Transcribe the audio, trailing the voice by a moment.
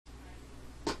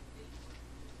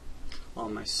All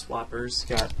my swappers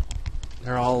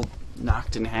they're all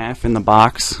knocked in half in the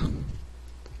box.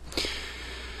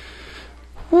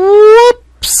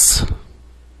 Whoops!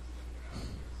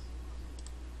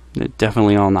 They're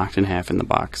definitely all knocked in half in the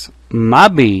box.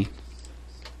 Mobby.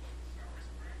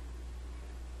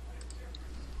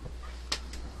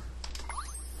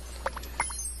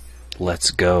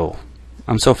 Let's go.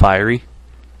 I'm so fiery.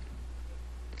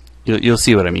 You'll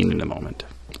see what I mean in a moment.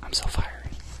 I'm so fiery.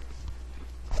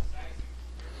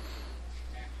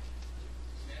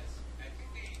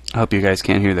 I hope you guys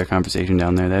can't hear their conversation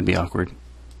down there. That'd be awkward.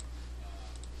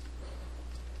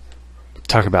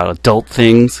 Talk about adult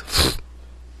things.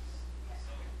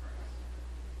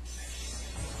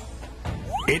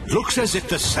 It looks as if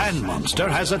the sand monster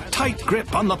has a tight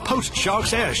grip on the Post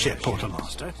Shark's airship,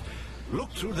 Quartermaster.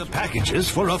 Look through the packages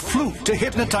for a flute to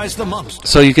hypnotize the monster.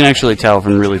 So you can actually tell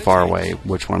from really far away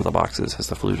which one of the boxes has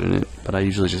the flute in it, but I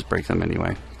usually just break them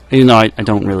anyway. Even though I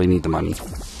don't really need the money.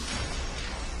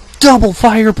 Double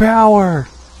firepower!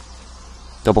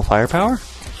 Double firepower?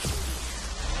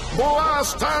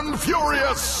 Blast and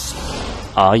furious!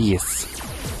 Ah, yes.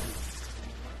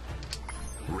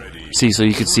 See, so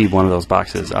you could see one of those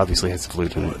boxes obviously has the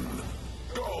flute in it.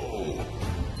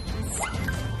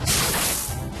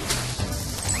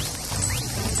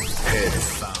 Head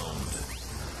found.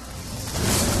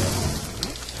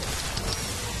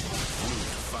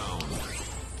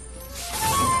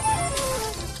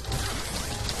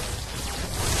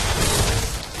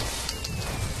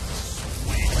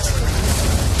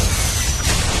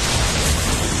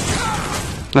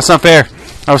 That's not fair.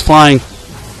 I was flying.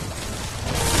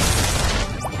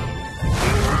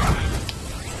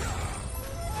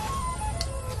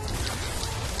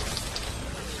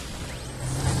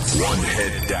 One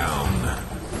head down.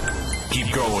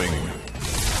 Keep going.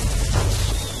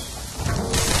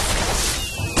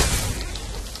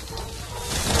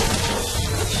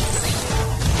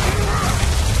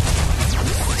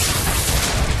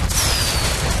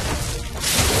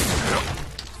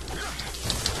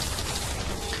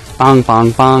 Bong,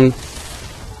 bong, bong.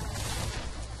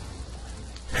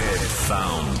 Head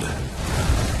found.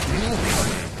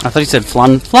 I thought you said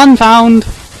flun. Flun found!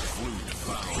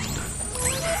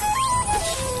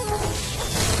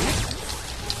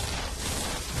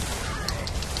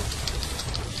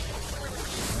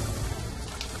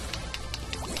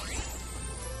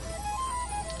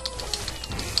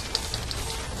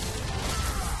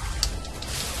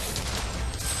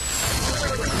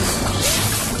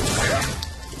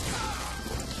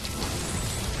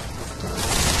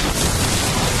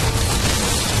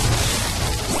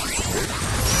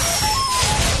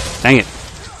 Dang it.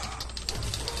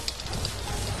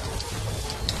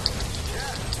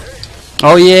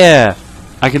 Oh yeah!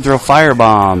 I can throw fire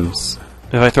bombs.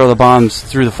 If I throw the bombs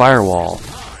through the firewall.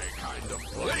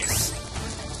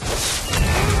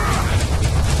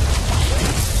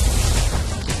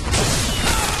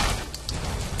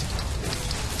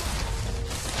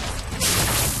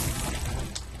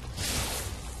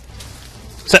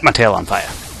 Set my tail on fire.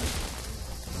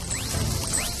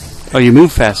 Oh, you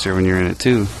move faster when you're in it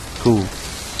too. Cool.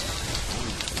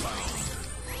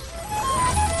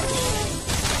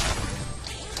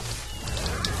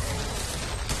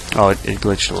 Oh, it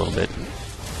glitched a little bit.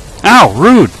 Ow!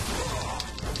 Rude!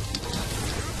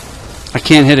 I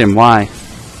can't hit him. Why?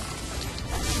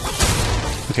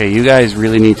 Okay, you guys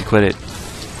really need to quit it.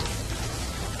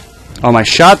 Oh, my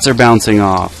shots are bouncing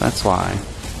off. That's why.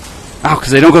 Ow,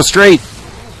 because they don't go straight!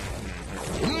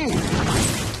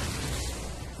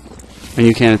 And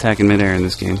you can't attack in midair in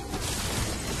this game.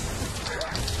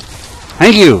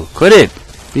 Thank you! Quit it!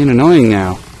 Being annoying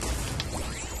now.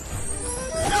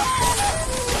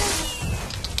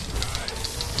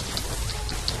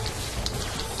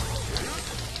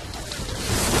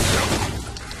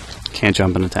 Can't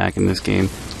jump and attack in this game.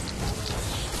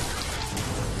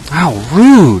 Ow,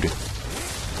 rude!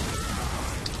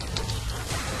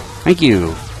 Thank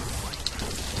you.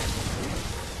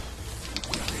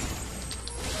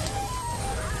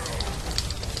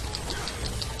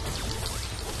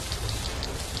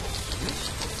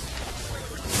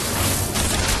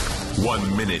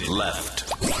 One minute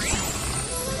left.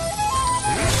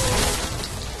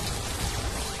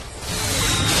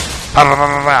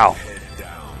 Ow.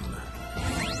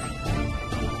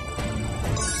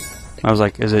 I was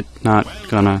like, is it not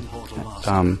gonna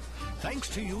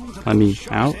let me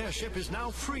out? Airship is now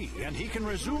free, and he can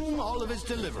resume all of his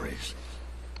deliveries.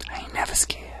 I ain't never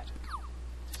scared.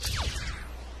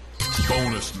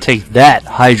 Bonus. Take that,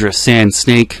 Hydra Sand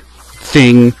Snake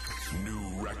thing.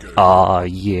 Aw,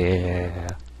 yeah.